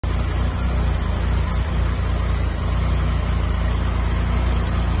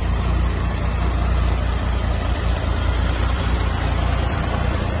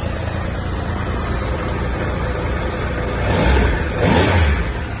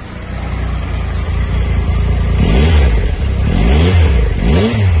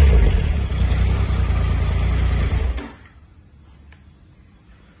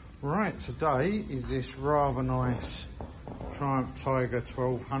today is this rather nice Triumph Tiger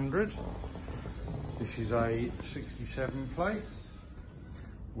 1200. This is a 67 plate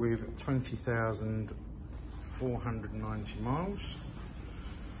with 20,490 miles.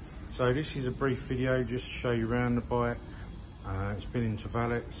 So this is a brief video just to show you around the bike. It's been into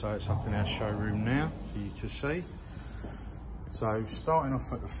valet, so it's up in our showroom now for you to see. So starting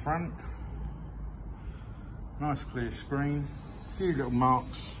off at the front, nice clear screen, a few little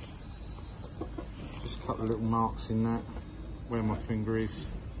marks, just a couple of little marks in that where my finger is,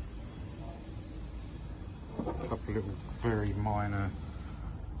 a couple of little very minor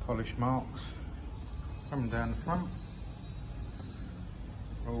polish marks. Coming down the front,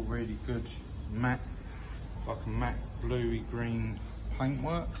 all really good matte, like a matte bluey green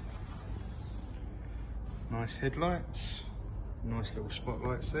paintwork. Nice headlights, nice little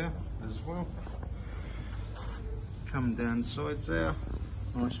spotlights there as well. Coming down the sides there,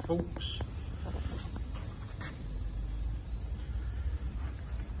 nice forks.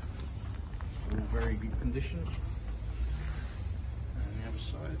 All very good condition. And the other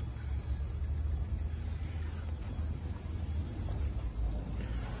side.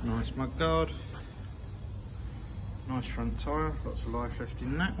 Nice mudguard. Nice front tyre, lots of life left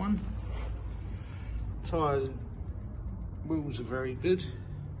in that one. Tyres, wheels are very good.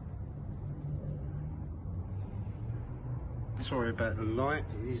 Sorry about the light,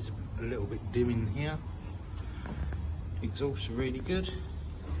 it is a little bit dim in here. Exhausts are really good.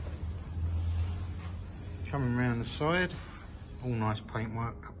 Coming around the side, all nice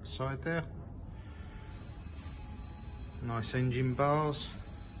paintwork up the side there. Nice engine bars.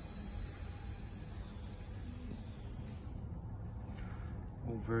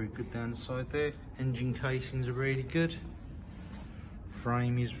 All very good down the side there. Engine casings are really good.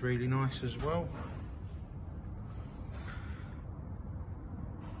 Frame is really nice as well.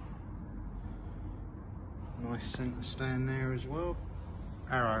 Nice centre stand there as well.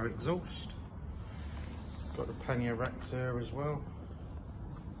 Arrow exhaust. Got the pannier racks there as well.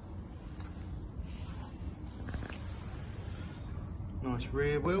 Nice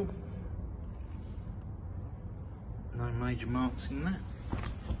rear wheel. No major marks in that.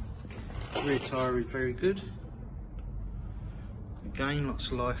 Rear tyre is very good. Again, lots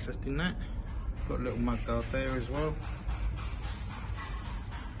of life left in that. Got a little mudguard there as well.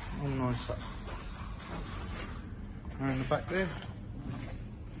 All nice up around the back there.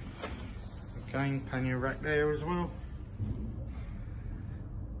 Again, pannier rack there as well.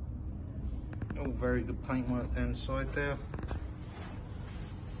 All very good paintwork down the side there.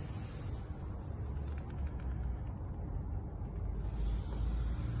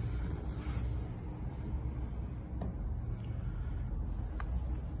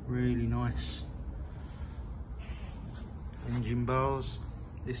 Really nice engine bars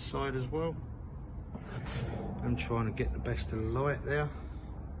this side as well. I'm trying to get the best of the light there.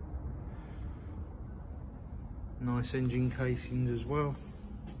 Nice engine casings as well.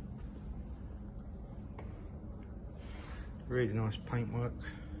 Really nice paintwork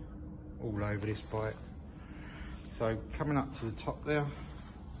all over this bike. So coming up to the top there,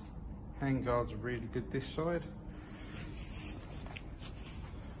 handguards are really good this side.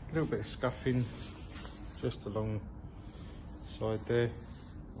 A little bit of scuffing just along the side there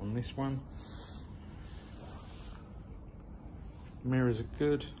on this one. Mirrors are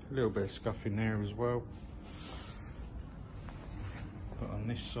good, a little bit of scuffing there as well. But on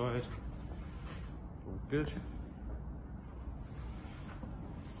this side, all good.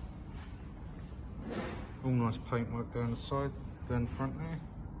 All nice paintwork down the side, down the front there.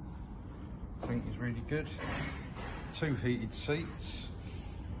 Paint is really good. 2 heated seats.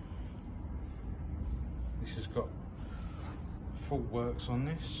 This has got full works on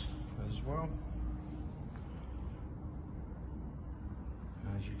this as well,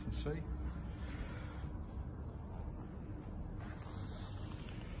 as you can see.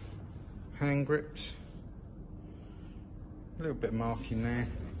 Hand grips, a little bit of marking there,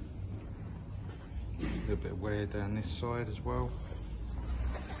 a little bit of wear down this side as well.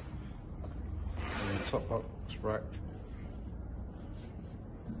 And the top box rack,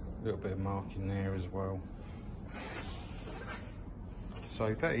 a little bit of marking there as well.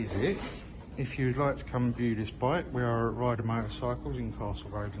 So that is it. If you'd like to come and view this bike, we are at Ryder Motorcycles in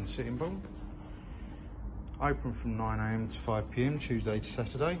Castle Road and Sittingbourne. Open from 9 AM to 5 PM, Tuesday to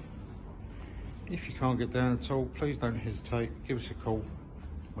Saturday. If you can't get down at all, please don't hesitate, give us a call.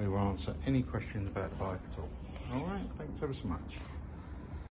 We will answer any questions about the bike at all. Alright, thanks ever so much.